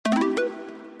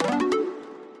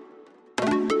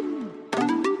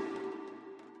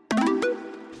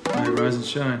rise and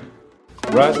shine.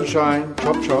 Rise and shine,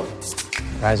 chop chop.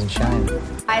 Rise and shine.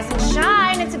 Rise and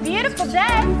shine, it's a beautiful day.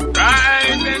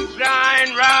 Rise and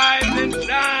shine, rise and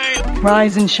shine.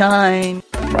 Rise and shine.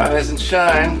 Rise and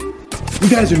shine. You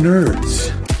guys are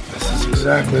nerds. This is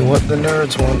exactly what the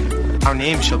nerds want. Our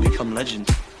name shall become legend,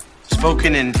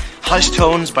 spoken in hushed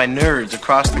tones by nerds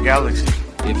across the galaxy.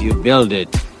 If you build it,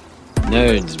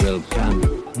 nerds will come.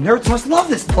 Nerds must love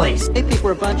this place. They think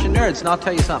we're a bunch of nerds, and I'll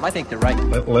tell you something. I think they're right.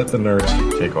 Let the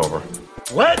nerds take over.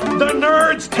 Let the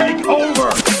nerds take over!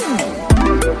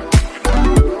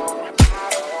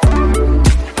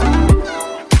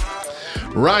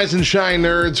 Rise and shine,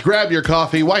 nerds. Grab your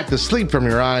coffee, wipe the sleep from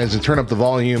your eyes, and turn up the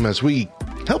volume as we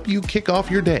help you kick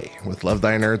off your day with Love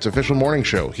Thy Nerd's official morning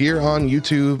show here on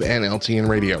YouTube and LTN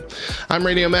Radio. I'm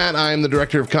Radio Matt. I'm the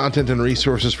Director of Content and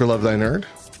Resources for Love Thy Nerd.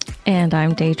 And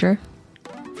I'm Daedra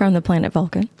from the planet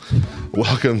Vulcan.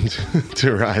 Welcome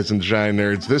to Rise and Shine,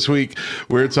 nerds. This week,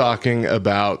 we're talking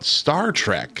about Star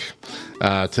Trek.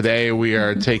 Today, we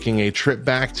are taking a trip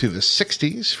back to the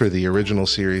 60s for the original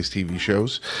series TV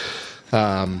shows.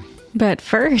 But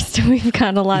first, we've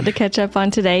got a lot to catch up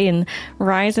on today in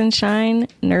Rise and Shine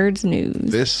Nerds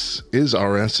News. This is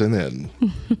RSNN.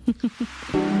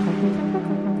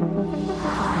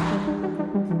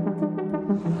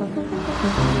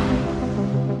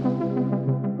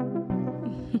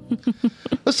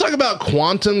 Let's talk about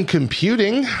quantum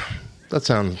computing. That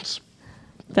sounds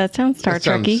Star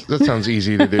Trek-y. That sounds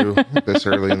easy to do this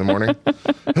early in the morning.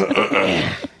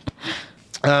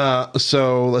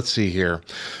 So let's see here.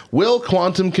 Will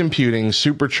quantum computing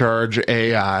supercharge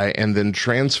AI and then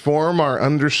transform our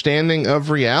understanding of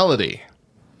reality?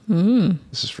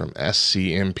 This is from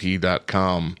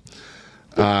scmp.com.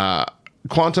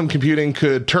 Quantum computing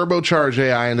could turbocharge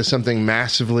AI into something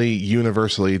massively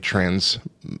universally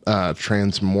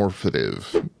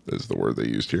transmorphative, is the word they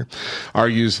used here.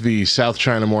 Argues the South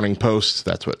China Morning Post.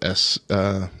 That's what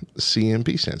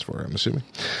CMP stands for, I'm assuming.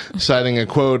 Citing a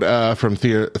quote from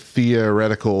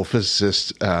theoretical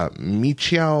physicist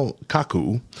Michio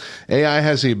Kaku, AI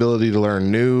has the ability to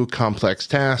learn new, complex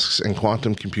tasks, and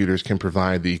quantum computers can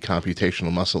provide the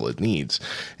computational muscle it needs.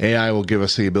 AI will give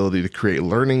us the ability to create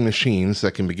learning machines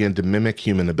that can begin to mimic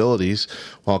human abilities,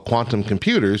 while quantum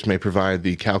computers may provide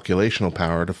the calculational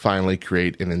power to finally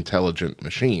create an intelligent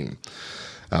machine.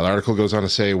 The article goes on to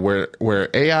say where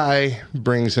AI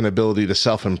brings an ability to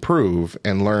self-improve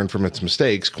and learn from its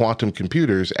mistakes, quantum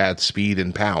computers add speed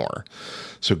and power.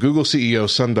 So Google CEO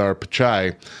Sundar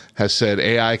Pichai has said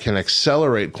AI can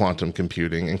accelerate quantum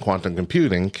computing and quantum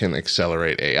computing can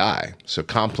accelerate AI. So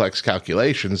complex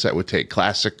calculations that would take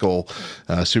classical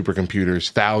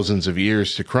supercomputers thousands of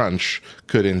years to crunch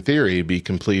could, in theory, be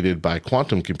completed by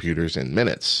quantum computers in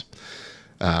minutes.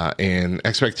 In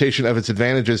expectation of its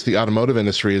advantages, the automotive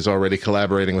industry is already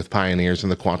collaborating with pioneers in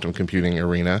the quantum computing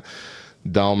arena.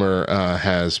 Daimler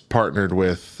has partnered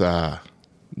with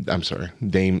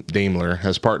Daimler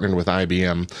has partnered with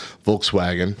IBM,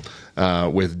 Volkswagen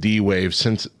with D-Wave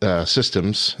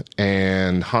Systems,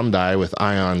 and Hyundai with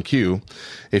IonQ.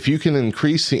 If you can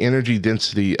increase the energy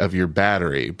density of your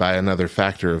battery by another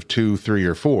factor of 2, 3,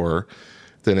 or 4,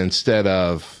 then instead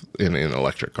of, in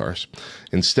electric cars,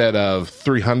 instead of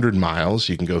 300 miles,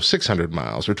 you can go 600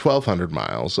 miles or 1,200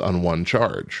 miles on one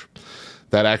charge.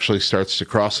 That actually starts to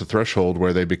cross the threshold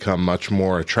where they become much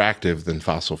more attractive than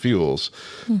fossil fuels.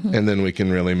 Mm-hmm. And then we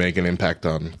can really make an impact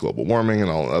on global warming and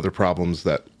all other problems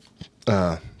that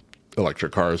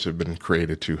electric cars have been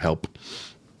created to help.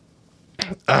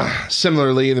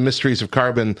 Similarly, the mysteries of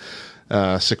carbon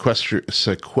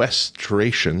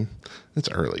sequestration, it's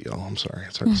early, y'all. I'm sorry.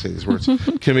 It's hard to say these words.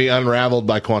 Can be unraveled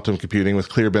by quantum computing with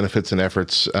clear benefits and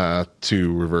efforts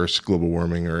to reverse global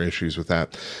warming or issues with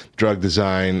that. Drug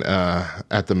design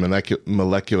at the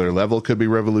molecular level could be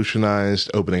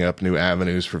revolutionized, opening up new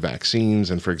avenues for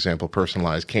vaccines and, for example,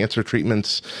 personalized cancer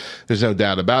treatments. There's no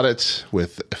doubt about it.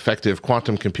 With effective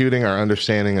quantum computing, our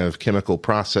understanding of chemical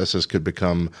processes could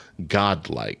become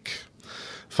godlike.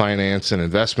 Finance and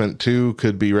investment, too,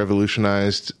 could be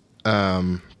revolutionized.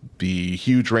 The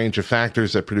huge range of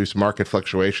factors that produce market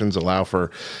fluctuations allow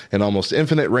for an almost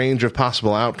infinite range of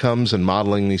possible outcomes, and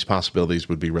modeling these possibilities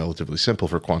would be relatively simple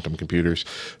for quantum computers.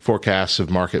 Forecasts of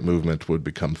market movement would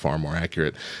become far more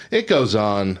accurate. It goes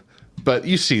on, but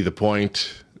you see the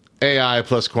point. AI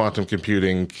plus quantum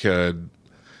computing could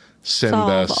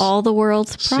solve all the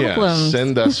world's problems. Yeah,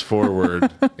 send us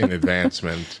forward in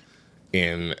advancement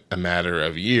in a matter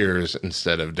of years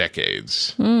instead of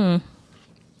decades.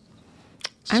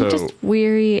 I'm just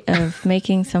weary of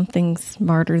making something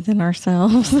smarter than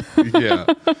ourselves. Yeah.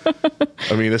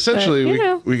 I mean, essentially,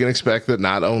 we can expect that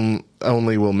not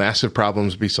only will massive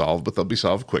problems be solved, but they'll be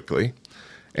solved quickly.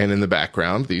 And in the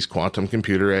background, these quantum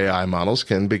computer AI models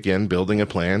can begin building a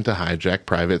plan to hijack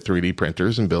private 3D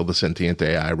printers and build a sentient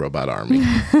AI robot army.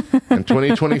 And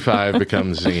 2025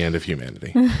 becomes the end of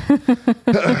humanity.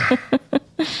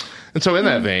 And so in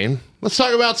that vein, let's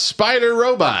talk about spider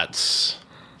robots.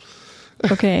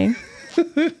 Okay.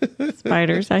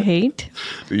 Spiders, I hate.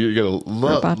 You're going to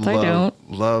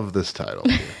love this title.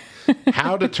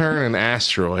 How to turn an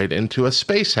asteroid into a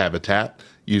space habitat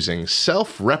using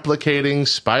self-replicating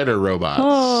spider robots.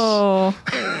 Oh.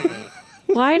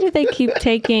 Why do they keep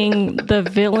taking the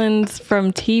villains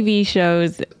from TV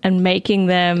shows and making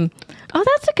them... Oh,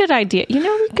 that's a good idea. You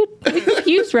know, we could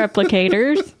use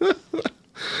replicators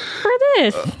for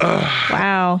this.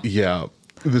 Wow. Yeah.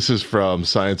 This is from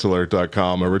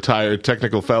ScienceAlert.com. A retired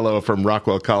technical fellow from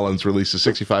Rockwell Collins released a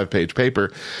 65-page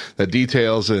paper that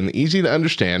details an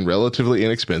easy-to-understand, relatively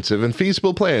inexpensive, and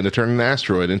feasible plan to turn an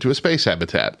asteroid into a space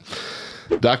habitat.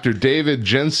 Dr. David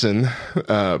Jensen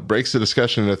breaks the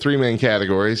discussion into three main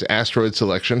categories: asteroid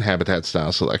selection, habitat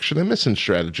style selection, and mission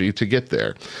strategy to get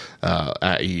there,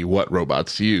 i.e. what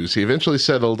robots to use. He eventually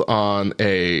settled on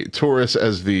a torus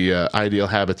as the ideal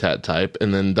habitat type,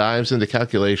 and then dives into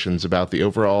calculations about the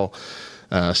overall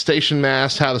station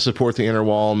mass, how to support the inner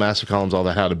wall, massive columns, all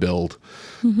that, how to build.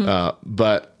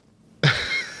 But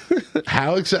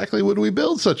how exactly would we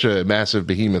build such a massive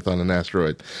behemoth on an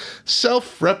asteroid?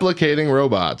 Self-replicating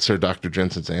robots are Dr.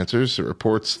 Jensen's answers. The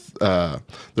report's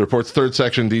third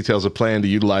section details a plan to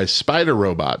utilize spider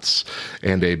robots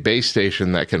and a base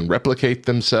station that can replicate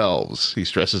themselves. He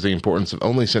stresses the importance of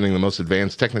only sending the most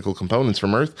advanced technical components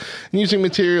from Earth and using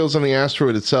materials on the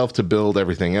asteroid itself to build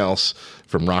everything else,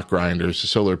 from rock grinders to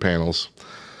solar panels.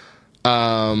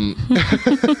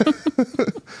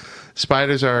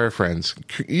 Spiders are our friends.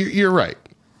 You're right.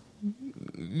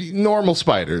 Normal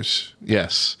spiders,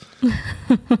 yes.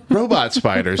 Robot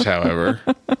spiders, however,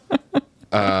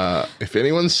 if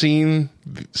anyone's seen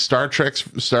Star Trek's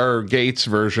Stargate's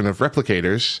version of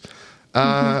replicators,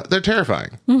 they're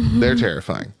terrifying. They're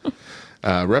terrifying.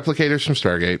 Replicators from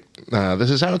Stargate.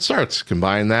 This is how it starts.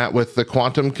 Combine that with the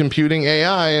quantum computing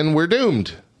AI, and we're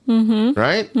doomed.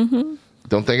 Right?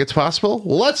 Don't think it's possible?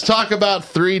 Well, let's talk about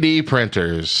 3D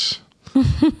printers.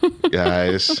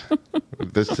 Guys,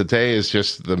 this today is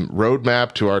just the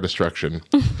roadmap to our destruction.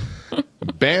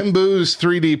 Bamboo's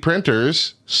 3D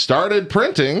printers started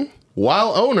printing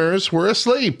while owners were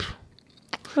asleep.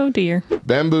 Oh, dear.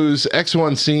 Bamboo's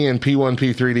X1C and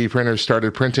P1P 3D printers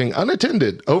started printing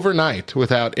unattended overnight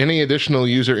without any additional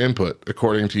user input,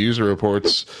 according to user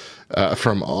reports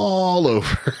from all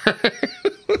over.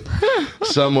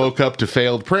 Some woke up to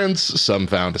failed prints, some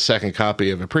found a second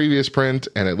copy of a previous print,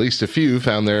 and at least a few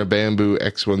found their Bamboo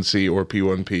X1C or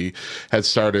P1P had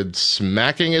started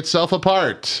smacking itself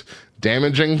apart,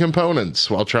 damaging components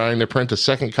while trying to print a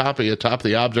second copy atop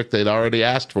the object they'd already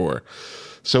asked for.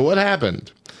 So what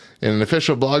happened? In an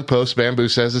official blog post, Bamboo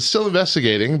says it's still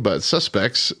investigating, but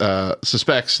suspects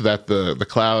that the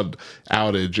cloud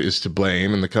outage is to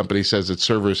blame, and the company says its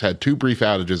servers had two brief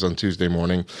outages on Tuesday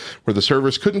morning where the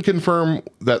servers couldn't confirm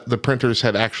that the printers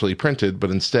had actually printed, but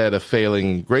instead of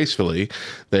failing gracefully,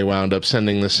 they wound up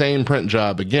sending the same print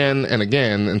job again and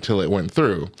again until it went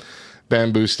through.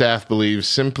 Bamboo staff believes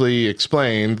simply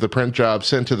explained the print job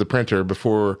sent to the printer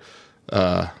before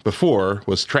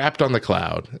was trapped on the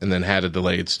cloud and then had a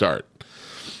delayed start.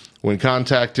 When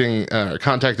contacted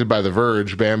by The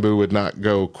Verge, Bamboo would not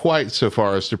go quite so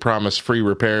far as to promise free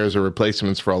repairs or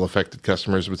replacements for all affected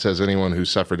customers, but says anyone who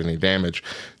suffered any damage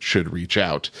should reach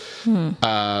out.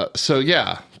 So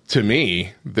yeah, to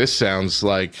me, this sounds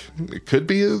like it could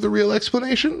be the real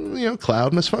explanation,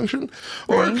 cloud misfunction.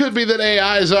 Or it could be that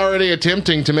AI is already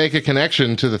attempting to make a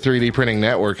connection to the 3D printing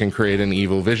network and create an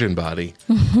evil vision body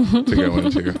to go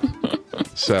into.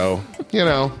 So,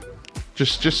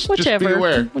 just be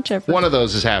aware. Whichever. One of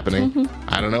those is happening.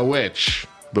 I don't know which,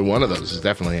 but one of those is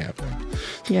definitely happening.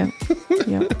 Yeah.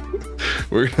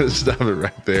 We're going to stop it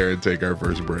right there and take our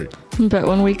first break. But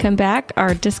when we come back,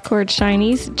 our Discord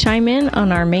Shinies chime in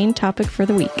on our main topic for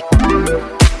the week.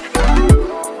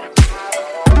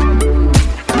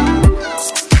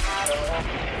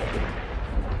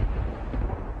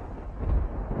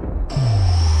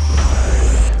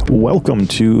 Welcome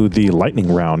to the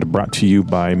Lightning Round, brought to you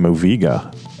by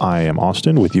Moviga. I am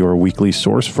Austin with your weekly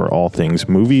source for all things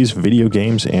movies, video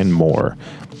games, and more.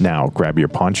 Now grab your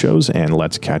ponchos and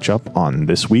let's catch up on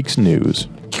this week's news.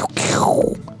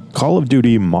 Call of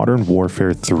Duty Modern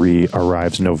Warfare 3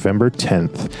 arrives November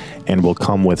 10th and will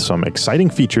come with some exciting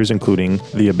features, including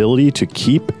the ability to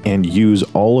keep and use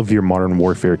all of your Modern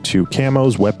Warfare 2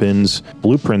 camos, weapons,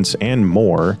 blueprints, and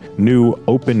more, new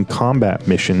open combat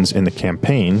missions in the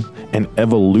campaign, an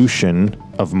evolution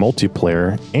of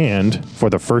multiplayer, and, for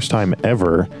the first time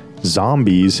ever,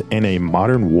 zombies in a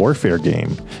Modern Warfare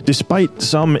game. Despite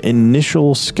some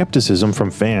initial skepticism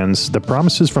from fans, the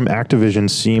promises from Activision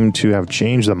seem to have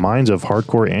changed the minds of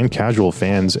hardcore and casual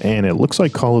fans, and it looks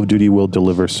like Call of Duty will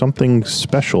deliver something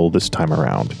special this time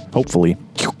around. Hopefully.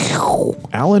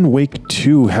 Alan Wake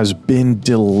 2 has been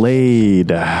delayed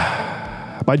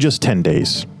by just 10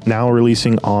 days. Now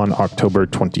releasing on October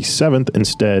 27th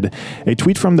instead. A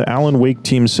tweet from the Alan Wake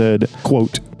team said,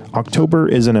 quote, October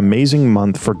is an amazing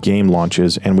month for game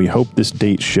launches, and we hope this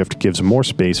date shift gives more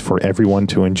space for everyone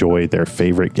to enjoy their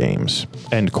favorite games.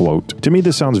 End quote. To me,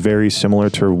 this sounds very similar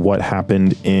to what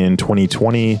happened in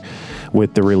 2020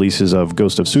 with the releases of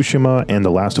Ghost of Tsushima and The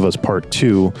Last of Us Part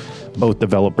 2, both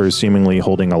developers seemingly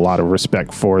holding a lot of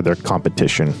respect for their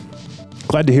competition.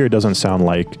 Glad to hear it doesn't sound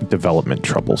like development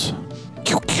troubles.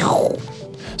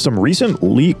 Some recent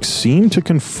leaks seem to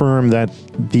confirm that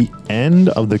the end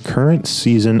of the current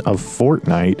season of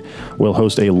Fortnite will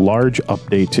host a large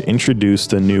update to introduce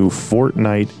the new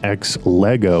Fortnite x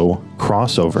Lego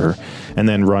crossover and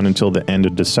then run until the end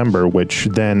of December, which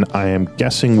then I am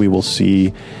guessing we will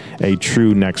see a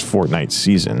true next Fortnite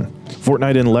season.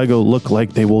 Fortnite and Lego look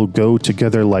like they will go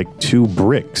together like two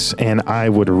bricks, and I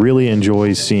would really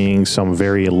enjoy seeing some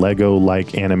very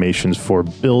Lego-like animations for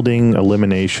building,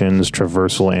 eliminations,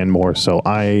 traversal, and more. So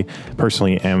I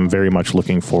personally am very much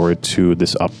looking forward to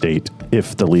this update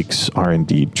if the leaks are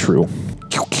indeed true.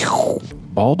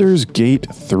 Baldur's Gate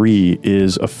 3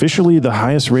 is officially the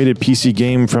highest rated PC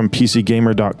game from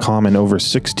PCGamer.com in over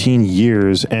 16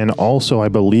 years, and also I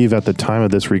believe at the time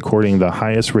of this recording the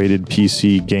highest rated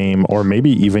PC game, or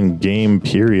maybe even game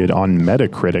period, on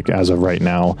Metacritic as of right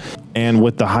now. And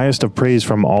with the highest of praise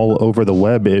from all over the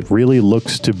web, it really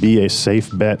looks to be a safe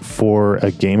bet for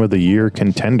a Game of the Year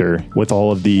contender. With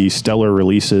all of the stellar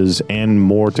releases and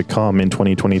more to come in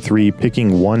 2023,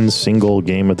 picking one single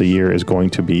Game of the Year is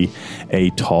going to be a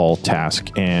tall task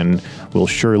and will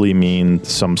surely mean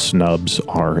some snubs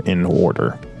are in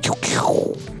order.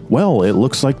 Well, it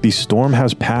looks like the storm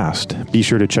has passed. Be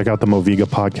sure to check out the Moviga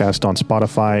podcast on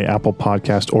Spotify, Apple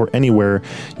Podcast, or anywhere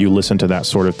you listen to that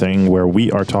sort of thing, where we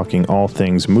are talking all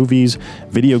things movies,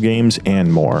 video games,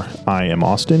 and more. I am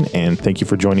Austin, and thank you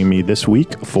for joining me this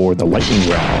week for the Lightning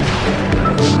Round.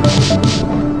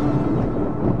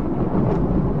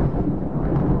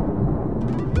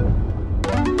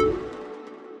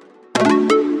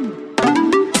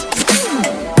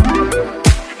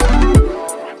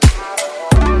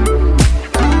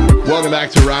 Welcome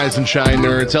back to Rise and Shine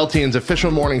Nerds, LTN's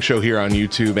official morning show here on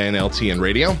YouTube and LTN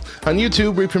Radio. On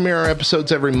YouTube, we premiere our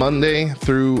episodes every Monday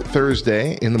through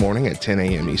Thursday in the morning at 10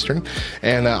 a.m. Eastern.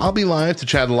 And I'll be live to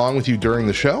chat along with you during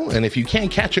the show. And if you can't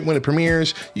catch it when it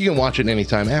premieres, you can watch it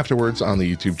anytime afterwards on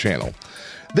the YouTube channel.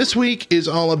 This week is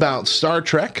all about Star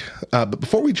Trek. But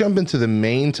before we jump into the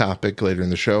main topic later in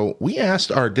the show, we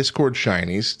asked our Discord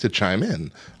shinies to chime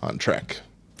in on Trek.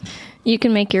 You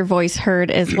can make your voice heard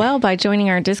as well by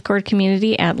joining our Discord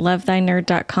community at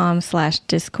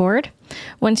lovethynerd.com/Discord.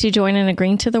 Once you join and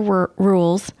agree to the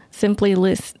rules, simply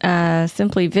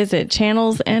visit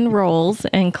Channels and Roles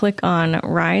and click on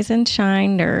Rise and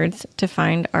Shine Nerds to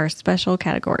find our special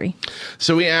category.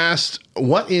 So we asked,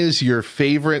 what is your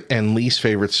favorite and least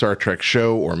favorite Star Trek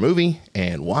show or movie,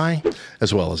 and why?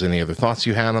 As well as any other thoughts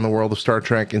you had on the world of Star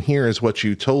Trek. And here is what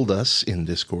you told us in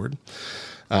Discord.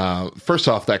 First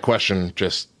off, that question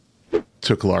just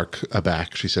took Lark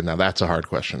aback. She said, now that's a hard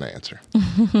question to answer.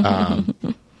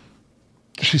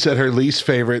 She said her least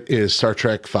favorite is Star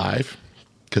Trek V,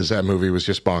 because that movie was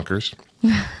just bonkers.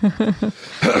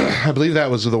 I believe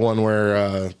that was the one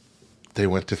where they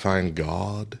went to find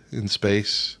God in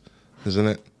space, isn't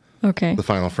it? Okay. The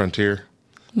Final Frontier?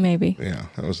 Maybe. Yeah,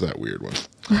 that was that weird one.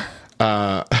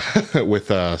 With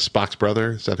Spock's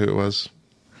brother, is that who it was?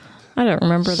 I don't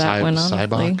remember that one, honestly.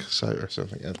 Cybok or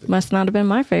something. I think. Must not have been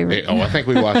my favorite. I think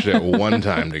we watched it one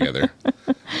time together.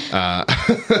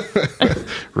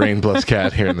 Rain Plus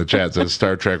Cat here in the chat says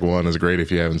Star Trek 1 is great if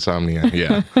you have insomnia.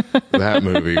 Yeah, that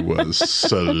movie was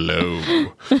slow.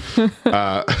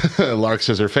 Lark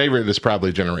says her favorite is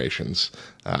probably Generations.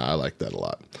 I like that a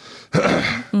lot.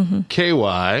 Mm-hmm.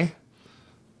 KY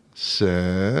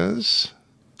says...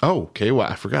 Oh, KY,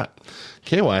 I forgot.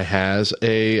 KY has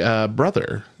a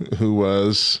brother who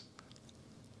was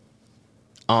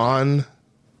on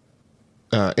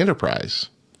Enterprise.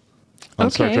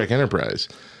 on Star Trek Enterprise.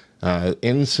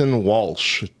 Ensign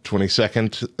Walsh,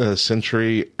 22nd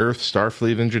century Earth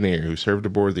Starfleet engineer who served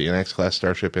aboard the NX-class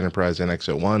Starship Enterprise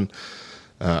NX-01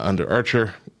 under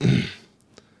Archer.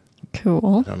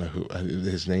 Cool. I don't know who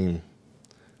his name.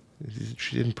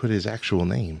 She didn't put his actual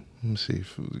name. Let me see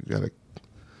if we got a.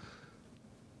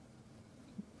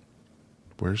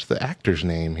 Where's the actor's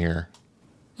name here?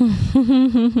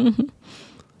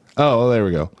 Oh, there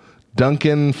we go.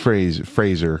 Duncan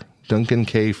Fraser. Duncan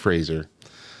K. Fraser.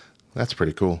 That's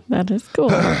pretty cool. That is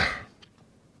cool.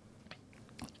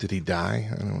 Did he die?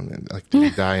 I don't know. Like, did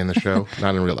he die in the show?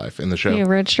 Not in real life. In the show. Yeah,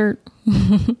 red shirt.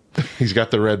 He's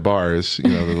got the red bars. You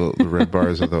know, the red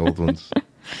bars are the old ones.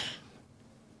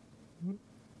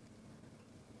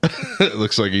 It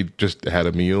looks like he just had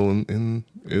a meal in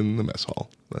the mess hall.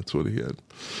 That's what he had.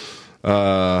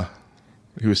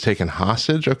 He was taken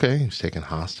hostage. Okay, he was taken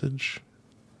hostage.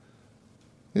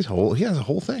 He has a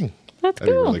whole thing. That'd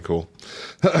be really cool.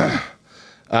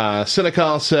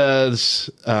 Cynical says,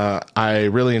 I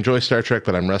really enjoy Star Trek,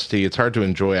 but I'm rusty. It's hard to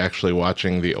enjoy actually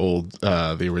watching the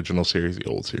original series, the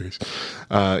old series.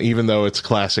 Even though it's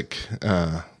classic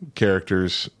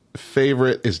characters,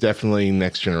 favorite is definitely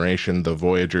Next Generation. The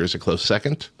Voyager is a close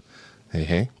second.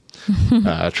 Hey.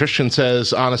 Tristan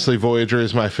says, honestly, Voyager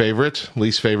is my favorite.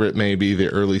 Least favorite may be the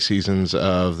early seasons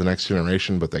of The Next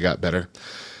Generation, but they got better.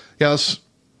 Yes,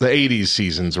 the 80s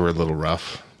seasons were a little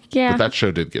rough. Yeah. But that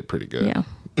show did get pretty good. Yeah.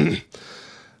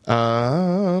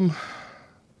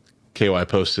 KY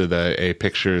posted a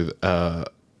picture, a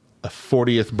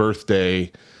 40th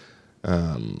birthday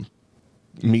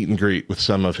meet and greet with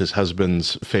some of his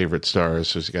husband's favorite stars.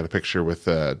 So he's got a picture with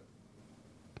Geordi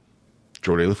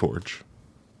LaForge.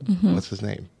 Mm-hmm. What's his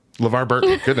name? LeVar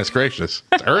Burton. Goodness gracious.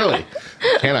 It's early.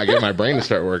 Cannot get my brain to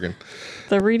start working.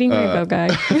 The Reading Rainbow guy.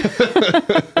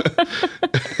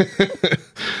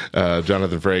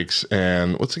 Jonathan Frakes.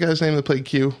 And what's the guy's name that played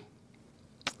Q?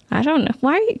 I don't know.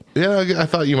 Why? Yeah, I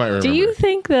thought you might remember. Do you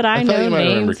think that I know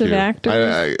names of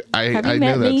actors? I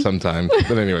know that sometimes.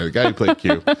 But anyway, the guy who played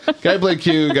Q. Guy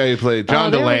who played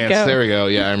John DeLance. There we go.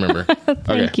 Yeah, I remember.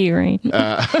 Thank you, Rain. But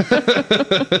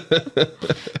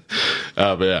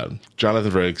yeah,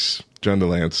 Jonathan Frakes, John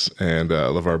DeLance, and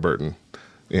LeVar Burton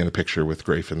in a picture with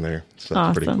Grayson there. So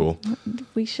that's pretty cool.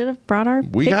 We should have brought our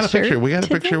We got a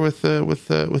picture with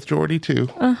Geordi too.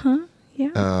 Uh-huh.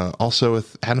 Yeah. Also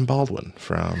with Adam Baldwin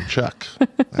from Chuck.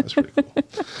 That was pretty cool.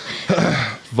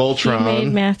 Voltron. He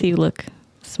made Matthew look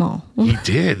small. He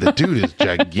did. The dude is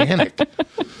gigantic.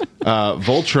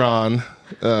 Voltron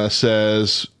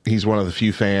says he's one of the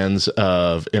few fans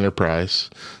of Enterprise,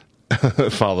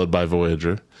 followed by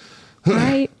Voyager.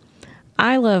 I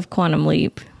love Quantum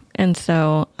Leap, and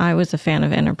so I was a fan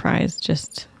of Enterprise.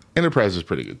 Enterprise is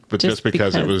pretty good, but just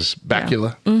because it was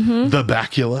Bakula. Yeah. Mm-hmm. The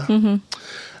Bakula. Mm-hmm.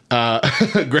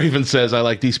 Graven says, I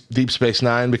like Deep Space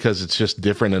Nine because it's just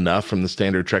different enough from the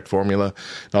standard Trek formula.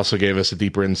 It also gave us a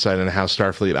deeper insight into how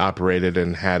Starfleet operated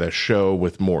and had a show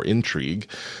with more intrigue.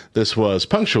 This was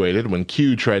punctuated when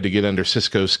Q tried to get under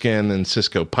Sisko's skin and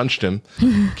Sisko punched him.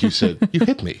 Q said, you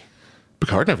hit me.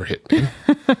 Picard never hit me.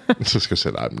 And Sisko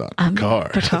said, I'm not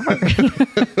Picard.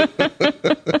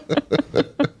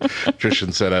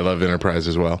 Tristan said, I love Enterprise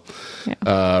as well.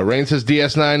 Yeah. Rain says,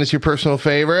 DS9 is your personal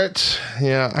favorite.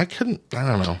 Yeah, I don't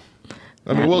know.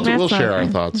 I mean, we'll share our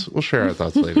thoughts. We'll share our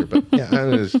thoughts later. But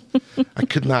yeah, I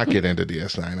could not get into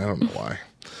DS9. I don't know why.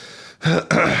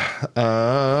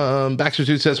 Baxter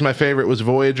Dude says my favorite was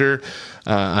Voyager.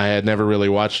 I had never really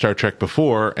watched Star Trek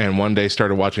before, and one day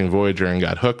started watching Voyager and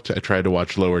got hooked. I tried to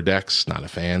watch Lower Decks, not a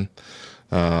fan.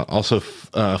 Also,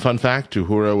 fun fact,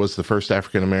 Uhura was the first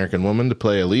African-American woman to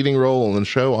play a leading role in the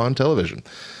show on television,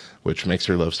 which makes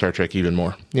her love Star Trek even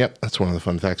more. Yep, that's one of the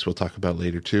fun facts we'll talk about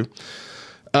later, too.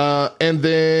 And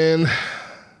then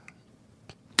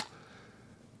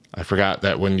I forgot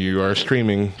that when you are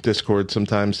streaming, Discord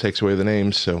sometimes takes away the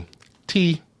names. So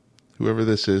T, whoever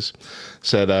this is,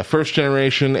 said First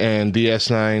Generation and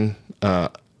DS9.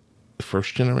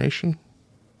 First Generation?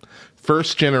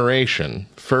 First Generation.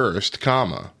 First,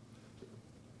 comma.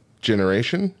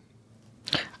 Generation?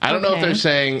 I don't know if they're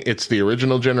saying it's the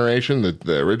original generation,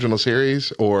 the original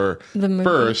series, or the movie.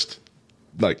 First,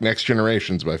 like Next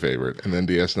Generation's my favorite, and then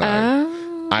DS9.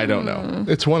 I don't know.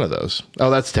 It's one of those. Oh,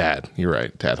 that's Tad. You're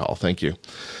right. Tad Hall. Thank you.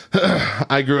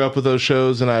 I grew up with those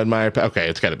shows, and I admire... Okay,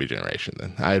 it's got to be Generation,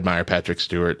 then. I admire Patrick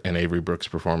Stewart and Avery Brooks'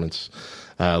 performance.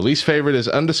 Least favorite is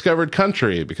Undiscovered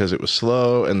Country, because it was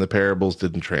slow, and the parables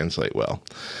didn't translate well.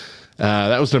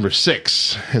 That was number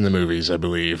 6 in the movies, I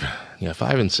believe. Yeah,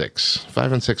 5 and 6.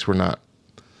 5 and 6 were not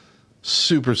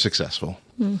super successful.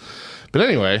 But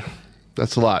anyway,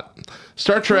 That's a lot.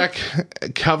 Star Trek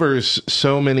covers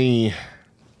so many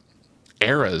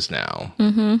eras now,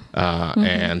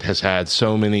 and has had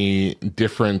so many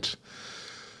different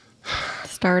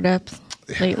startups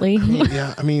lately.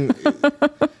 I mean,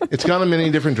 it's gone in many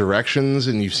different directions,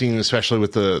 and you've seen, especially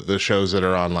with the shows that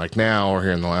are on like now or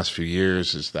here in the last few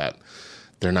years, is that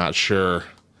they're not sure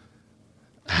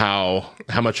how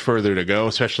much further to go,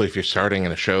 especially if you're starting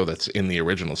in a show that's in the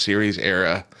original series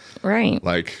era. Right.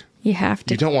 Like, you have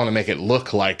to. You don't want to make it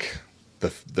look like the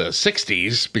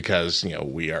 60s because,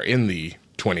 we are in the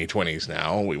 2020s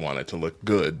now. We want it to look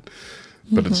good.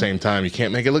 But at the same time, you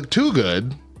can't make it look too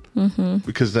good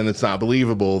because then it's not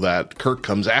believable that Kirk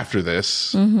comes after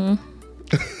this.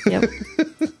 Yep.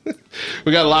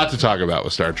 We got a lot to talk about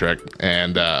with Star Trek,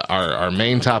 and our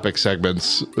main topic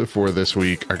segments for this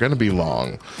week are going to be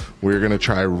long. We're going to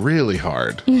try really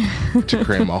hard to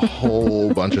cram a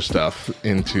whole bunch of stuff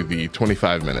into the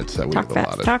 25 minutes that we've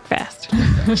allotted. Talk fast.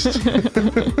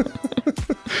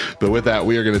 But with that,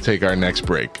 we are going to take our next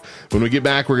break. When we get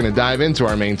back, we're going to dive into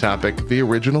our main topic, the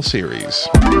original series.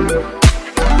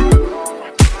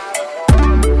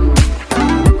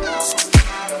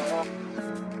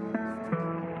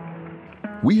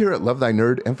 We here at Love Thy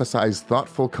Nerd emphasize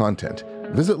thoughtful content.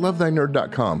 Visit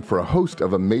lovethynerd.com for a host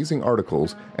of amazing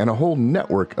articles and a whole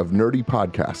network of nerdy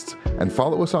podcasts. And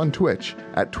follow us on Twitch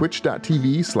at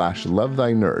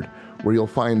twitch.tv/lovethynerd, where you'll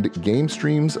find game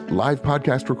streams, live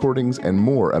podcast recordings, and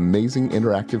more amazing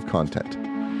interactive content.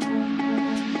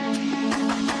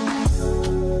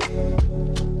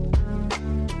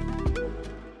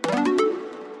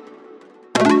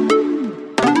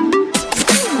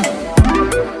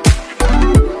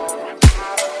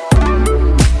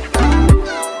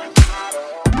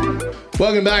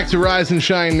 Welcome back to Rise and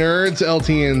Shine Nerds,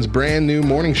 LTN's brand new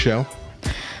morning show.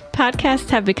 Podcasts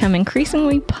have become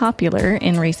increasingly popular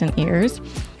in recent years,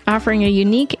 offering a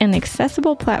unique and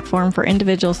accessible platform for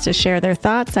individuals to share their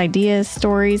thoughts, ideas,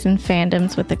 stories, and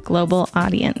fandoms with a global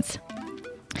audience.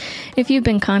 If you've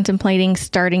been contemplating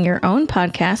starting your own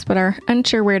podcast but are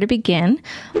unsure where to begin,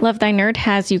 Love Thy Nerd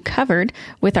has you covered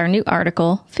with our new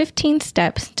article, 15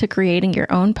 Steps to Creating Your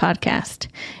Own Podcast.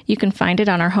 You can find it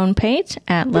on our homepage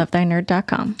at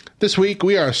lovethynerd.com. This week,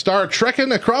 we are Star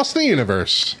Trekking across the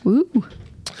universe. Woo!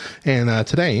 And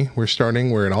today, we're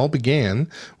starting where it all began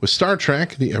with Star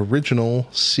Trek, the original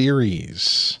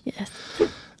series. Yes.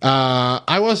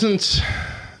 I wasn't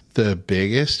the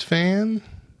biggest fan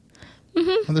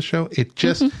of the show. It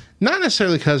just, not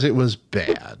necessarily because it was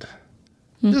bad,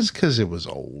 just because it was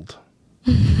old.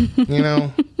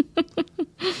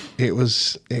 It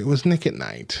was Nick at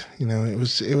Night. It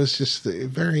was just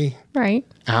very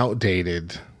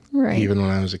outdated. Right. Even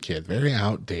when I was a kid, very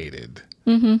outdated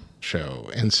show,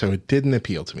 and so it didn't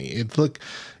appeal to me.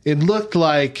 It looked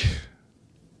like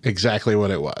exactly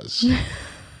what it was.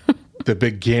 The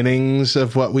beginnings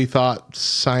of what we thought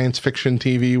science fiction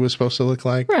TV was supposed to look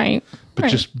like. Right. But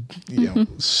just,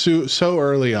 so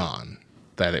early on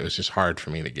that it was just hard for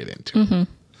me to get into.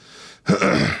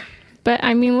 But,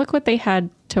 I mean, look what they had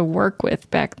to work with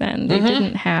back then. They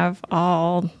didn't have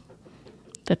all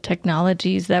the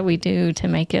technologies that we do to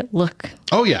make it look.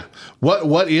 Oh, yeah.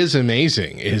 What is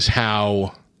amazing is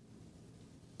how,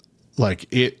 like,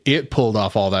 it pulled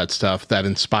off all that stuff that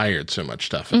inspired so much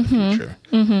stuff in the future.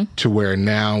 To where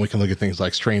now we can look at things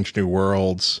like Strange New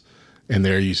Worlds, and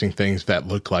they're using things that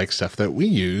look like stuff that we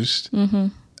used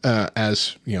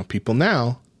as, people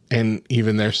now. And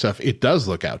even their stuff, it does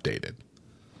look outdated.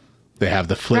 They have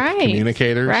the flip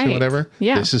communicators or whatever.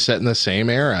 Yeah. This is set in the same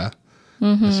era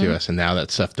as the US, and now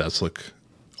that stuff does look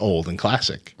old and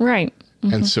classic. Right.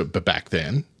 And so, but back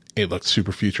then, it looked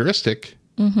super futuristic.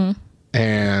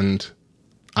 And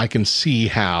I can see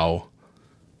how,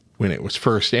 when it was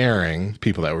first airing,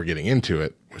 people that were getting into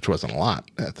it, which wasn't a lot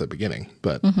at the beginning,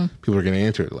 but people were getting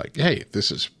into it like, hey,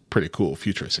 this is pretty cool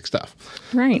futuristic stuff.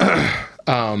 Right.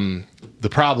 The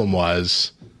problem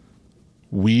was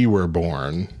we were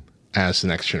born as the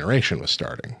next generation was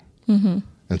starting.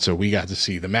 And so we got to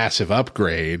see the massive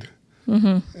upgrade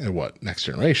and what Next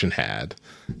Generation had.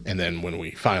 And then when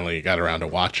we finally got around to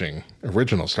watching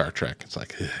original Star Trek, it's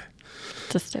like,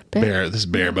 It's a step back. This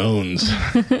bare bones,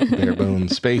 bare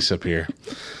bones space up here.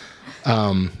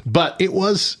 But it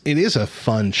is a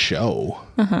fun show.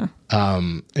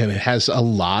 And it has a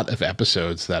lot of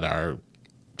episodes that are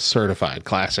certified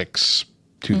classics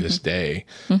to this day.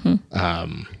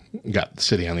 We got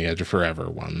City on the Edge of Forever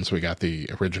ones. We got the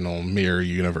original Mirror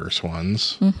Universe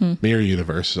ones. Mirror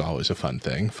Universe is always a fun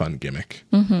thing, fun gimmick.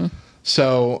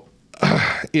 So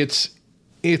it's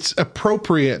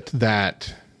appropriate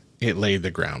that it laid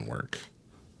the groundwork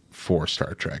for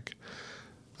Star Trek.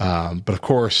 But of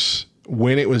course,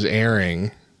 when it was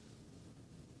airing,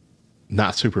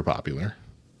 not super popular.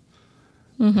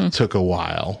 It took a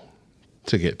while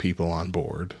to get people on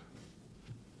board,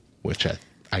 which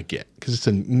I get because it's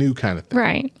a new kind of thing.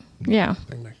 Right. Yeah.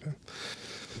 Thing like that.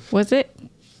 Was it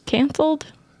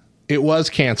canceled? It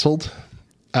was canceled.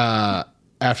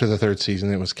 After the third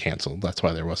season, it was canceled. That's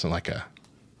why there wasn't like a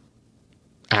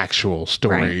actual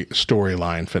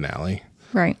storyline finale.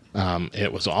 Right.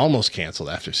 It was almost canceled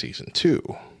after season 2,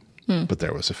 but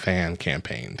there was a fan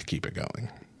campaign to keep it going,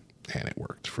 and it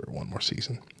worked for one more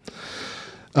season.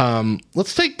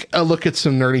 Let's take a look at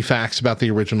some nerdy facts about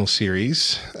the original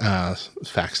series.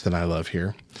 Facts that I love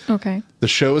here. Okay. The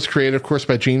show was created, of course,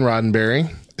 by Gene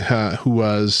Roddenberry, who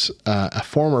was a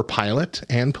former pilot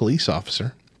and police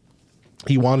officer.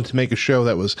 He wanted to make a show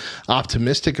that was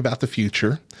optimistic about the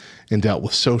future and dealt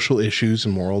with social issues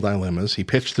and moral dilemmas. He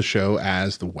pitched the show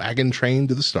as The Wagon Train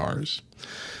to the Stars.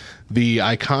 The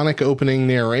iconic opening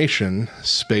narration,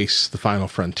 Space, the Final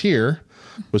Frontier,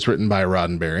 was written by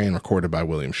Roddenberry and recorded by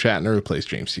William Shatner, who plays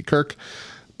James T. Kirk.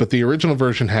 But the original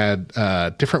version had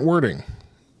different wording.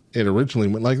 It originally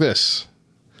went like this.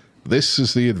 This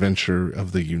is the adventure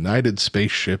of the United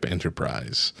Spaceship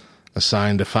Enterprise.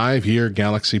 Assigned a 5-year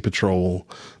galaxy patrol,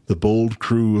 the bold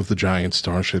crew of the giant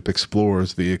starship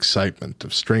explores the excitement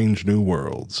of strange new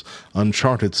worlds,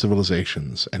 uncharted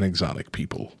civilizations, and exotic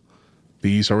people.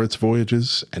 These are its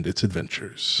voyages and its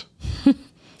adventures.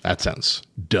 That sounds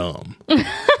dumb.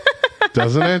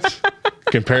 Doesn't it?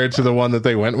 Compared to the one that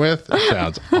they went with, it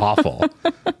sounds awful.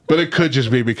 But it could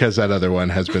just be because that other one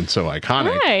has been so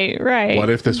iconic. Right. What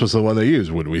if this was the one they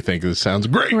used? Would we think this sounds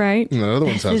great? Right. And the other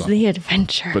one This sounds is awful. the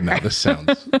adventure. But now this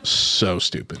sounds so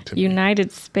stupid to me.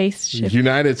 United Spaceship.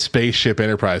 United Spaceship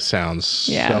Enterprise sounds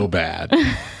so bad.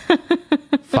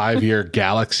 5-year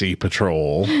galaxy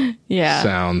patrol. Yeah.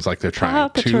 Sounds like they're trying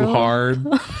too hard.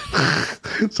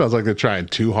 Sounds like they're trying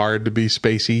too hard to be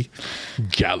spacey.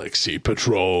 Galaxy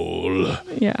patrol.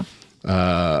 Yeah.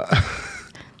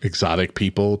 Exotic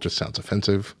people just sounds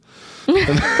offensive.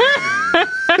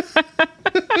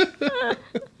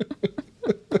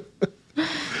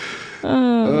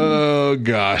 Oh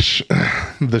gosh.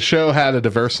 The show had a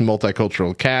diverse and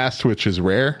multicultural cast, which is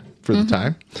rare for the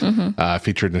time.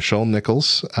 Featured Nichelle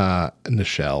Nichols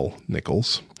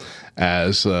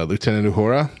as Lieutenant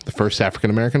Uhura, the first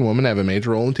African-American woman to have a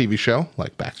major role in a TV show,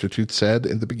 like Baxter Tooth said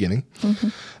in the beginning.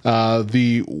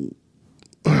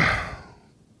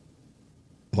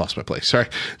 Lost my place. Sorry.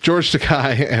 George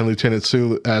Takei and Lieutenant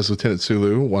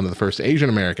Sulu, one of the first Asian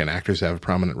American actors to have a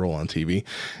prominent role on TV,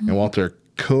 and Walter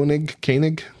Koenig,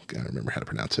 I don't remember how to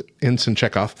pronounce it, Ensign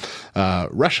Chekhov,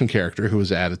 Russian character who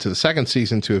was added to the second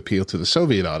season to appeal to the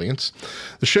Soviet audience.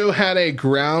 The show had a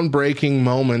groundbreaking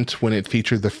moment when it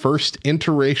featured the first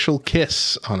interracial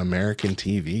kiss on American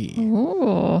TV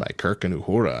by Kirk and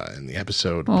Uhura in the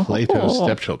episode Plato's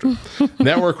Stepchildren.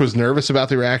 Network was nervous about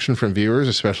the reaction from viewers,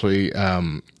 especially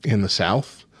in the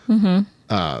South.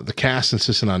 The cast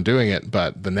insisted on doing it,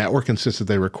 but the network insisted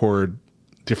they record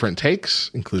different takes,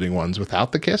 including ones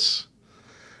without the kiss.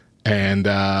 And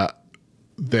Shatner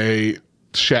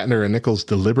and Nichols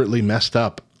deliberately messed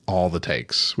up all the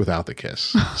takes without the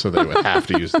kiss, so they would have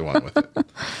to use the one with it,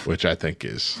 which I think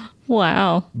is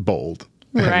bold.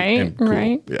 And cool.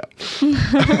 Right. Yeah.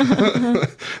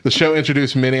 The show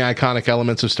introduced many iconic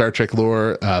elements of Star Trek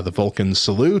lore: the Vulcan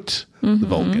salute, the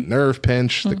Vulcan nerve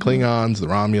pinch, the Klingons, the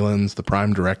Romulans, the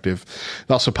Prime Directive.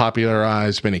 It also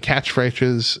popularized many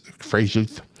catchphrases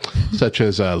such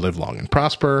as "Live long and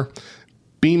prosper."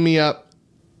 Beam me up,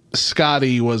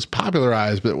 Scotty was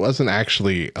popularized, but it wasn't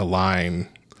actually a line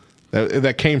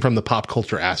that came from the pop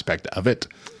culture aspect of it.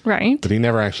 Right. But he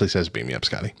never actually says, beam me up,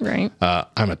 Scotty. Right.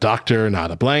 I'm a doctor,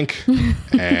 not a blank.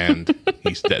 And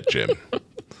he's dead, Jim.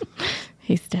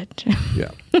 He's dead, Jim. Yeah.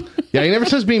 Yeah, he never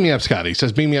says, beam me up, Scotty. He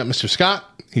says, beam me up, Mr. Scott.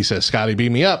 He says, Scotty,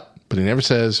 beam me up. But he never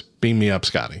says, beam me up,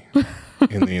 Scotty,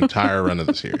 in the entire run of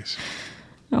the series.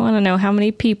 I want to know how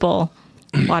many people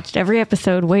watched every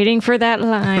episode waiting for that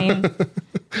line.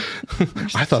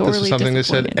 I thought this was something they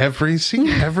said every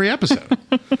episode.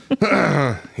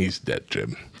 He's dead,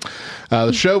 Jim.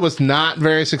 The show was not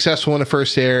very successful when it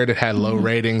first aired. It had low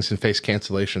ratings and faced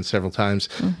cancellation several times.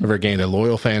 However, it gained a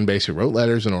loyal fan base who wrote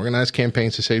letters and organized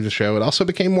campaigns to save the show. It also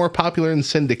became more popular in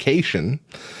syndication.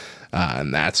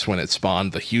 And that's when it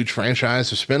spawned the huge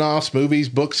franchise of spin-offs, movies,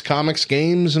 books, comics,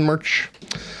 games, and merch.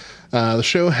 The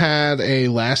show had a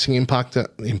lasting impact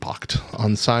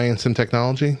on science and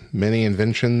technology. Many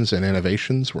inventions and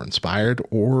innovations were inspired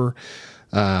or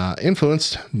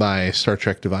influenced by Star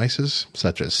Trek devices,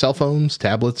 such as cell phones,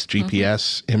 tablets,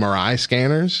 GPS, MRI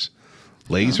scanners.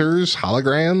 lasers,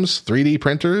 holograms, 3D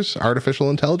printers, artificial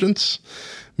intelligence.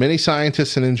 Many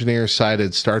scientists and engineers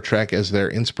cited Star Trek as their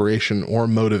inspiration or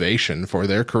motivation for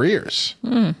their careers.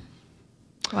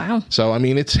 Wow. So, I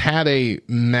mean, it's had a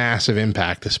massive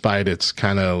impact despite its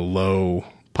kind of low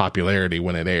popularity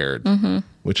when it aired,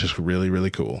 which is really,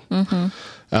 really cool.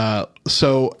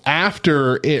 So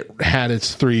after it had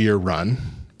its 3-year run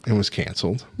and was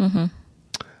canceled,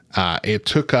 it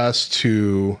took us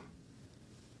to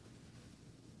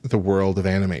the world of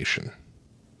animation.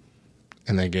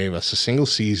 And they gave us a single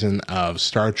season of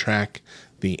Star Trek,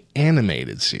 the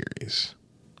animated series.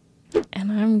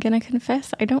 And I'm going to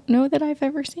confess, I don't know that I've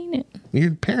ever seen it.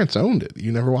 Your parents owned it.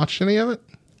 You never watched any of it?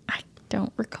 I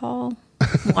don't recall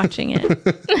watching it.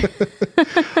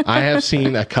 I have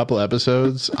seen a couple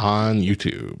episodes on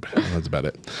YouTube. That's about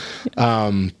it.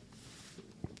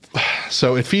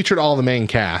 So it featured all the main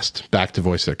cast back to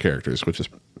voice their characters, which is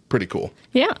pretty cool.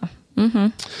 Yeah.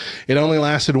 It only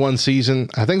lasted one season.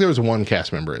 I think there was one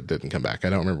cast member that didn't come back.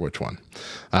 I don't remember which one.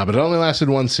 But it only lasted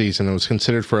one season. It was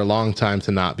considered for a long time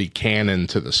to not be canon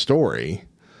to the story.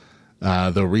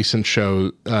 Though recent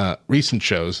shows,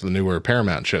 the newer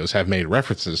Paramount shows, have made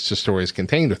references to stories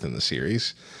contained within the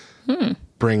series,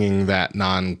 bringing that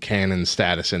non-canon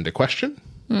status into question.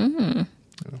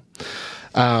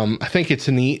 I think it's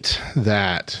neat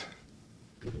that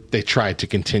they tried to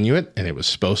continue it, and it was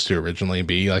supposed to originally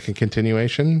be like a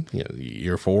continuation,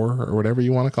 year 4 or whatever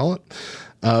you want to call it,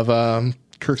 of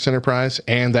Kirk's Enterprise,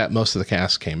 and that most of the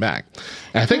cast came back.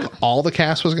 And I think all the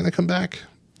cast was going to come back.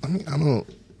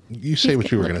 You say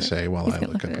what you were going to say while I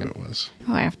look up who it was.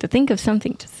 Oh, I have to think of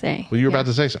something to say. Well, you were about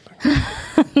to say something.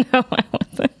 No, I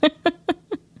wasn't.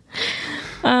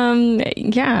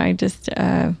 I just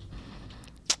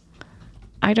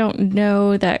I don't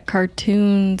know that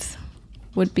cartoons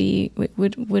would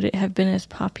it have been as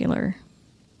popular?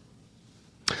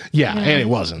 Yeah, and it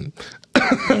wasn't.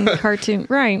 In cartoon,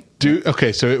 right?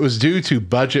 So it was due to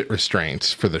budget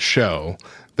restraints for the show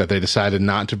that they decided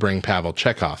not to bring Pavel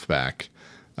Chekhov back,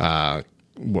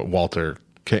 Walter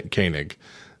Koenig,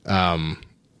 and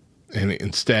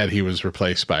instead he was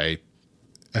replaced by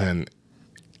an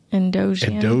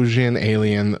Endosian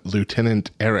alien,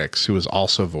 Lieutenant Eriks, who was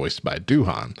also voiced by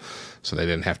Duhan, so they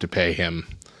didn't have to pay him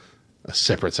a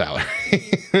separate salary.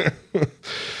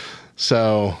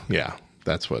 So yeah,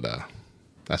 that's what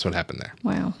happened there.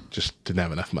 Wow. Just didn't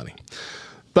have enough money.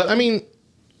 But I mean,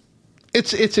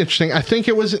 it's interesting. I think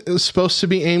it was supposed to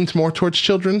be aimed more towards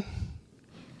children.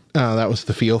 That was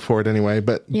the feel for it anyway.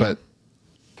 But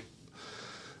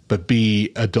be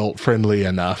adult friendly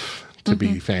enough to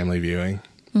be family viewing.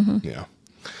 Yeah.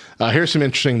 Here's some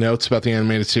interesting notes about the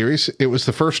animated series. It was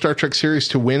the first Star Trek series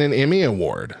to win an Emmy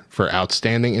Award for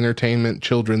Outstanding Entertainment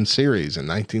Children's Series in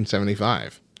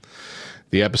 1975.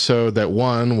 The episode that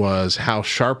won was How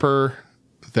Sharper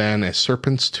Than a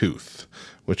Serpent's Tooth,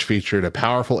 which featured a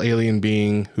powerful alien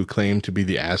being who claimed to be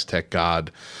the Aztec god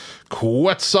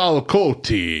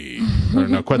Quetzalcoatl. Or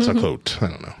no, Quetzalcoatl. I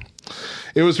don't know.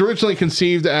 It was originally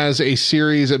conceived as a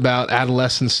series about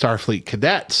adolescent Starfleet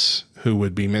cadets who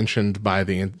would be mentored by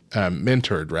the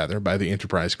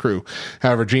Enterprise crew.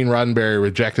 However, Gene Roddenberry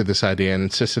rejected this idea and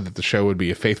insisted that the show would be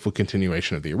a faithful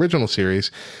continuation of the original series,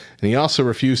 and he also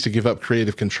refused to give up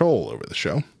creative control over the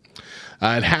show.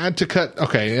 It had to cut...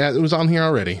 it was on here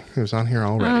already.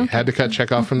 Had to cut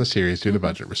Chekhov from the series due to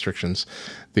budget restrictions.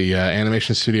 The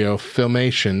animation studio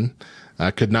Filmation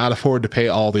could not afford to pay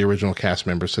all the original cast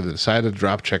members, so they decided to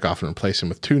drop Chekhov and replace him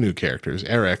with 2 new characters,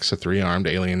 Eriks, a 3-armed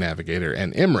alien navigator,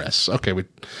 and Imris,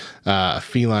 a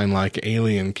feline-like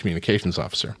alien communications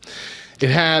officer. It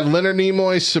had Leonard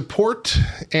Nimoy's support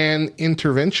and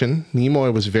intervention.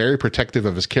 Nimoy was very protective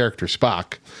of his character,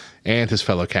 Spock, and his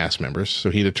fellow cast members, so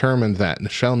he determined that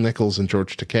Nichelle Nichols and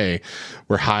George Takei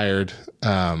were hired...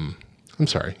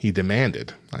 he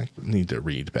demanded. I need to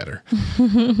read better.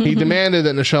 He demanded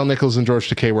that Nichelle Nichols and George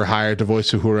Takei were hired to voice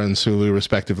Uhura and Sulu,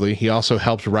 respectively. He also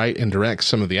helped write and direct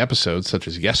some of the episodes, such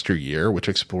as Yesteryear, which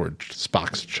explored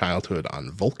Spock's childhood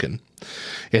on Vulcan.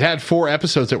 It had 4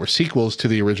 episodes that were sequels to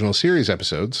the original series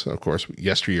episodes. Of course,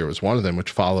 Yesteryear was one of them,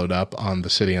 which followed up on The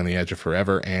City on the Edge of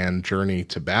Forever and Journey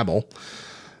to Babel.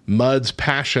 Mudd's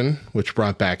Passion, which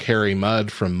brought back Harry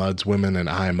Mudd from Mudd's Women and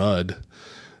I, Mudd.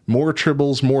 More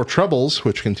Tribbles, More Troubles,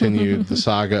 which continued the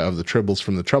saga of the Tribbles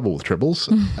from the Trouble with Tribbles,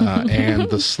 and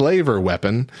The Slaver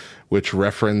Weapon, which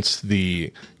referenced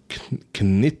the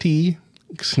KZI-NTI.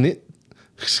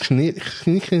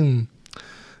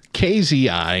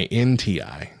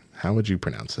 How would you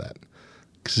pronounce that?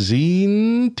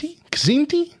 Kzinti?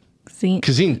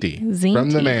 From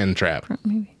The Man Trap.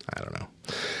 Maybe. I don't know.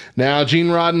 Now, Gene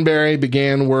Roddenberry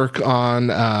began work on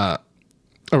a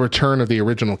return of the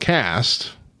original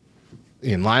cast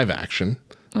in live action,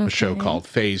 a show called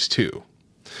Phase 2.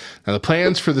 Now, the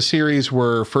plans for the series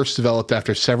were first developed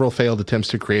after several failed attempts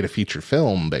to create a feature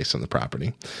film based on the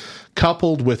property,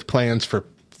 coupled with plans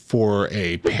for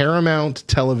a Paramount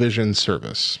television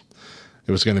service.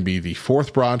 It was going to be the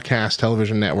fourth broadcast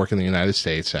television network in the United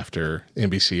States after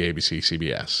NBC, ABC,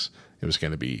 CBS. It was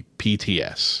going to be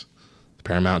PTS, the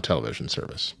Paramount Television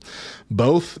Service.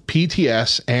 Both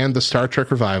PTS and the Star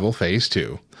Trek Revival Phase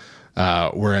 2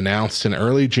 were announced in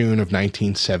early June of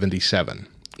 1977,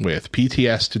 with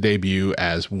PTS to debut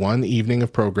as one evening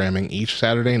of programming each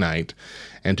Saturday night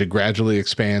and to gradually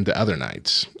expand to other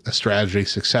nights, a strategy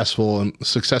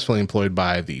successfully employed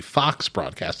by the Fox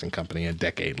Broadcasting Company a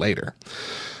decade later.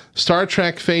 Star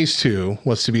Trek Phase 2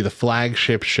 was to be the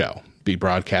flagship show, be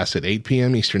broadcast at 8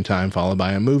 p.m. Eastern Time, followed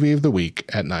by a movie of the week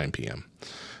at 9 p.m.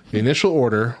 The initial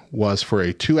order was for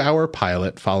a 2-hour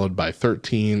pilot, followed by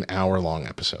 13-hour-long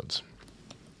episodes.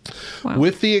 Wow.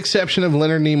 With the exception of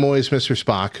Leonard Nimoy's Mr.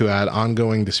 Spock, who had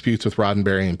ongoing disputes with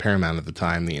Roddenberry and Paramount at the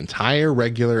time, the entire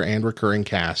regular and recurring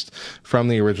cast from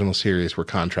the original series were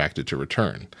contracted to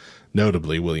return,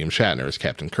 notably William Shatner as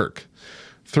Captain Kirk.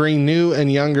 3 new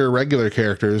and younger regular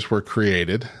characters were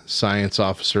created: Science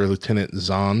Officer Lieutenant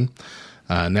Zahn,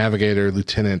 Navigator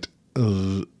Lieutenant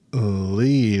Elia,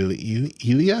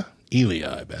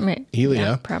 I bet. Right. Elia.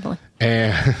 Yeah, probably.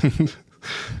 And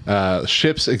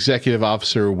Ship's Executive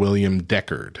Officer Willard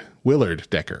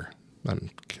Decker.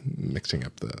 I'm mixing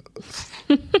up the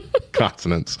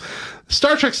consonants.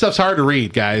 Star Trek stuff's hard to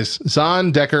read, guys.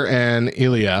 Zahn, Decker, and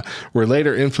Elia were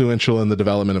later influential in the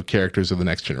development of characters of the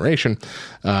Next Generation.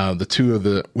 With two of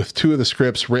the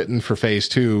scripts written for Phase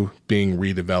 2 being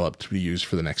redeveloped to be used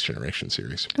for the Next Generation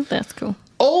series. Oh, that's cool.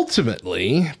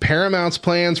 Ultimately, Paramount's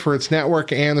plans for its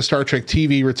network and the Star Trek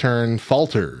TV return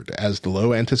faltered as the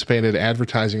low anticipated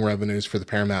advertising revenues for the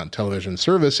Paramount television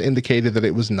service indicated that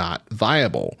it was not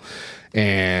viable.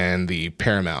 And the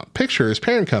Paramount Pictures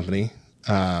parent company,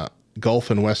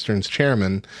 Gulf and Western's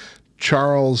chairman,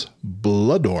 Charles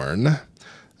Bluhdorn,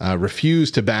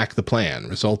 refused to back the plan,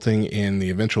 resulting in the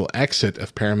eventual exit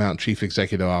of Paramount Chief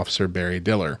Executive Officer Barry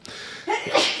Diller.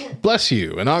 Bless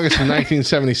you. In August of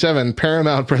 1977,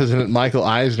 Paramount President Michael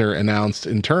Eisner announced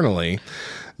internally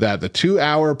that the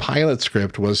 2-hour pilot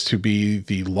script was to be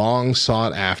the long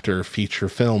sought-after feature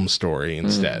film story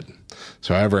instead.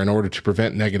 So, however, in order to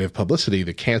prevent negative publicity,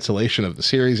 the cancellation of the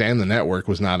series and the network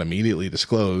was not immediately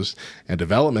disclosed, and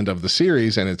development of the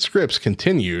series and its scripts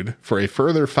continued for a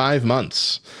further 5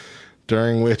 months,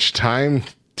 during which time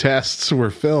tests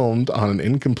were filmed on an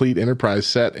incomplete Enterprise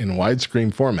set in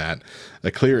widescreen format,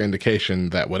 a clear indication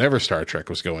that whatever Star Trek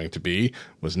was going to be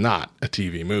was not a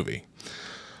TV movie.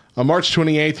 On March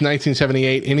 28,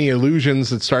 1978, any illusions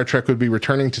that Star Trek would be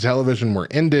returning to television were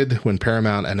ended when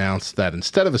Paramount announced that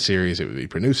instead of a series, it would be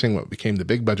producing what became the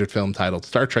big-budget film titled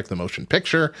Star Trek The Motion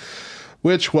Picture,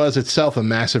 which was itself a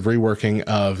massive reworking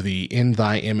of the In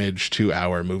Thy Image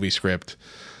 2-hour movie script.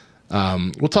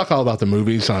 We'll talk all about the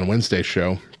movies on Wednesday's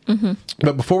show. Mm-hmm.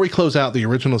 But before we close out the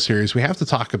original series, we have to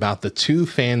talk about the 2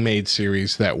 fan-made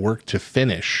series that worked to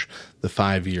finish the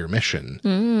 5-year mission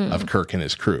of Kirk and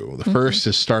his crew. The first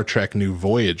is Star Trek New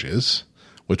Voyages,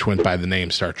 which went by the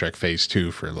name Star Trek Phase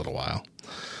 2 for a little while.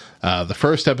 The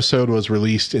first episode was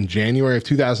released in January of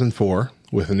 2004,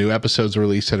 with the new episodes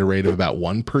released at a rate of about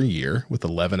 1 per year, with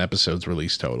 11 episodes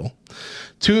released total.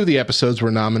 2 of the episodes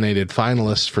were nominated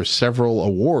finalists for several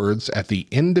awards at the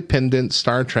Independent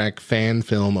Star Trek Fan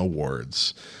Film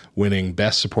Awards, winning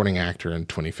Best Supporting Actor in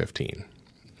 2015.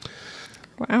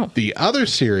 Wow. The other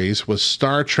series was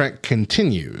Star Trek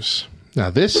Continues.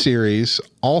 Now, this series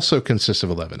also consists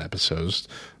of 11 episodes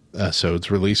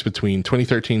released between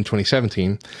 2013 and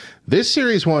 2017. This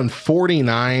series won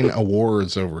 49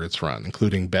 awards over its run,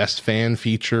 including Best Fan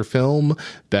Feature Film,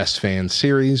 Best Fan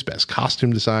Series, Best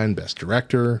Costume Design, Best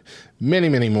Director, many,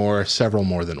 many more, several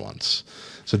more than once.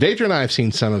 So Deidre and I have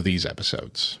seen some of these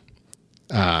episodes.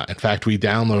 In fact, we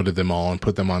downloaded them all and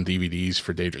put them on DVDs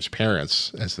for Deidre's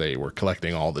parents as they were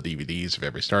collecting all the DVDs of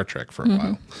every Star Trek for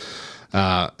a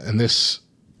while.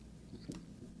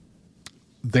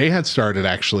 They had started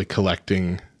actually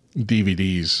collecting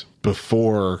DVDs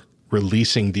before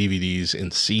releasing DVDs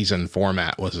in season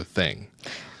format was a thing.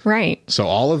 Right. So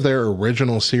all of their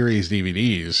original series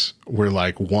DVDs were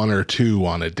like 1 or 2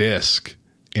 on a disc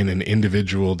in an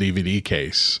individual DVD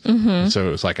case. Mm-hmm. So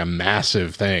it was like a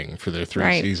massive thing for their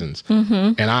 3 seasons.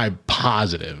 Mm-hmm. And I'm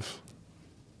positive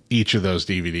each of those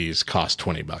DVDs cost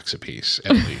 $20 a piece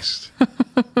at least.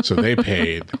 So they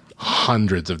paid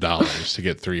hundreds of dollars to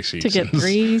get 3 seasons. To get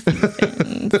 3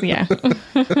 seasons, yeah.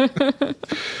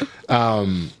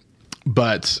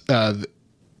 But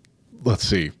let's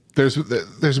see.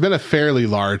 There's been a fairly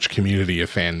large community of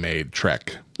fan-made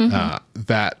Trek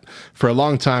that for a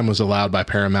long time was allowed by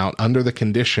Paramount under the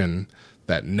condition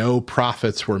that no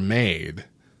profits were made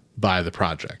by the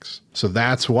projects. So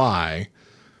that's why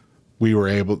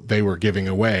they were giving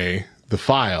away the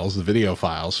files, the video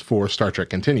files for Star Trek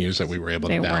Continues that we were able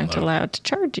to download. They weren't allowed to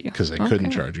charge you. Because they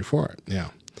couldn't charge you for it, yeah.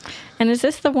 And is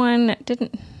this the one,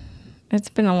 it's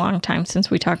been a long time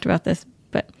since we talked about this,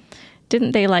 but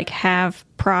didn't they like have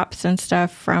props and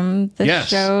stuff from the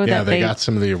show? Yeah, they got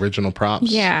some of the original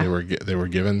props. Yeah. They were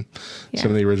given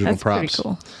some of the original props. Pretty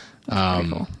cool. Pretty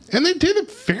cool. And they did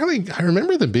it I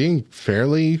remember them being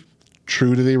fairly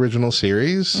true to the original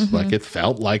series. Like it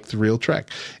felt like the real Trek.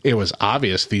 It was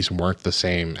obvious these weren't the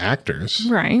same actors.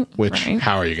 Right.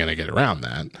 How are you going to get around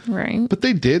that? Right. But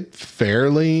they did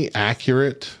fairly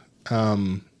accurate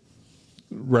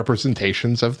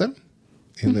representations of them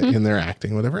in their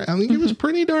acting, whatever. I think it was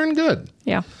pretty darn good.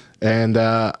 Yeah. And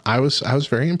I was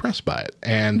very impressed by it.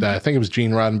 And I think it was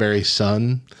Gene Roddenberry's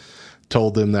son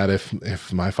told them that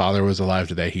if my father was alive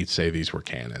today, he'd say these were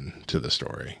canon to the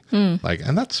story. And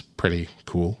that's pretty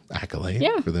cool accolade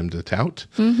for them to tout.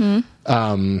 So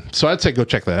I'd say go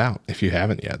check that out if you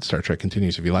haven't yet. Star Trek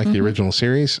Continues. If you like the original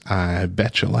series, I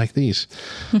bet you'll like these.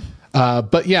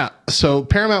 But yeah, so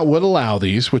Paramount would allow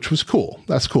these, which was cool.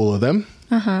 That's cool of them.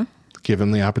 Give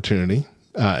them the opportunity.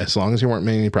 As long as you weren't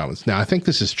making any problems. Now, I think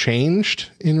this has changed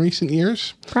in recent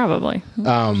years. Probably.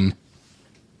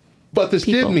 But this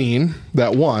did mean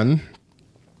that, one,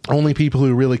 only people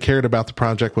who really cared about the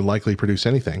project would likely produce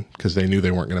anything because they knew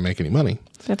they weren't going to make any money.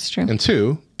 That's true. And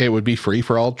two, it would be free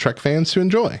for all Trek fans to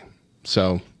enjoy.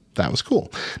 So that was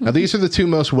cool. Now, these are the two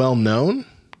most well-known,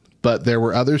 but there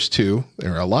were others too.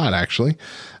 There were a lot, actually.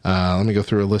 Let me go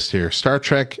through a list here. Star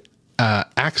Trek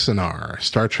Axanar,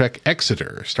 Star Trek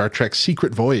Exeter, Star Trek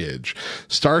Secret Voyage,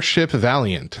 Starship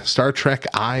Valiant, Star Trek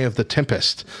Eye of the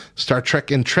Tempest, Star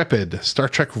Trek Intrepid, Star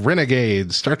Trek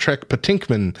Renegade, Star Trek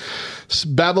Patinkman,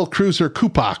 Battle Cruiser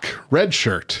Kupak, Red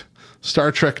Shirt,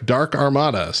 Star Trek Dark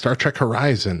Armada, Star Trek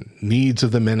Horizon, Needs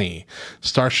of the Many,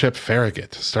 Starship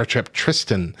Farragut, Star Trek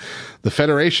Tristan, The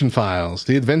Federation Files,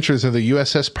 The Adventures of the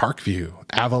USS Parkview,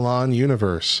 Avalon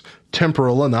Universe,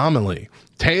 Temporal Anomaly,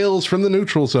 Tales from the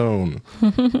Neutral Zone,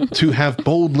 To Have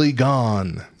Boldly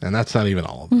Gone. And that's not even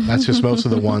all of them. That's just most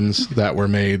of the ones that were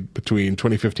made between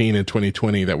 2015 and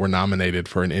 2020 that were nominated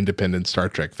for an Independent Star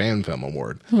Trek Fan Film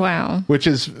Award. Wow. Which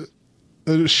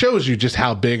shows you just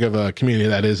how big of a community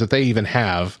that is, that they even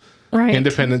have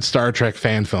Independent Star Trek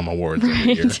Fan Film Awards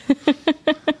every year.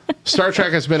 Star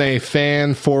Trek has been a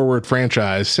fan-forward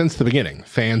franchise since the beginning.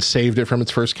 Fans saved it from its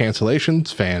first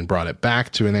cancellations. Fan brought it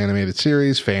back to an animated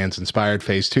series. Fans inspired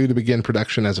Phase 2 to begin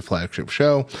production as a flagship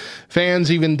show.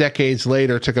 Fans, even decades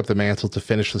later, took up the mantle to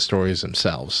finish the stories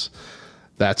themselves.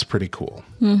 That's pretty cool.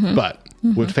 But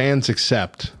would fans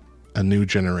accept a new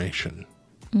generation?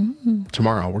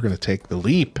 Tomorrow, we're going to take the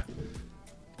leap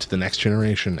to the next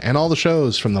generation and all the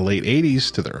shows from the late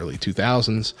 80s to the early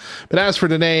 2000s. But as for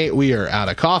today, we are out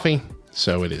of coffee,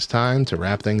 so it is time to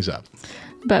wrap things up.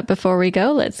 But before we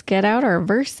go, let's get out our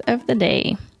verse of the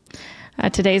day.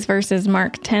 Today's verse is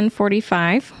Mark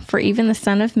 10:45. For even the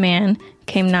Son of Man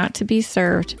came not to be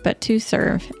served, but to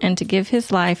serve, and to give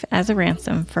his life as a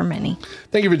ransom for many.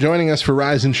 Thank you for joining us for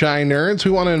Rise and Shine Nerds.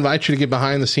 We want to invite you to get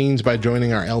behind the scenes by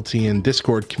joining our LTN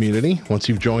Discord community. Once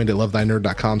you've joined at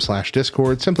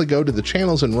lovethynerd.com/Discord, simply go to the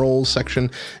channels and roles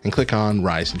section and click on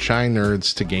Rise and Shine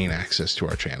Nerds to gain access to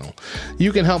our channel.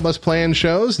 You can help us plan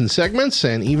shows and segments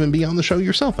and even be on the show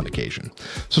yourself on occasion.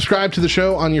 Subscribe to the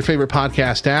show on your favorite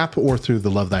podcast app or through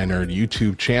the Love Thy Nerd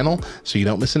YouTube channel so you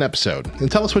don't miss an episode. And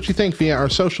tell us what you think via our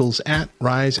socials at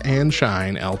Rise and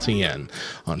Shine LTN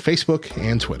on Facebook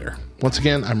and Twitter. Once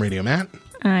again, I'm Radio Matt.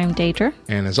 I'm Daedra.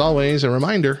 And as always, a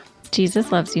reminder,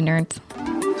 Jesus loves you, nerds.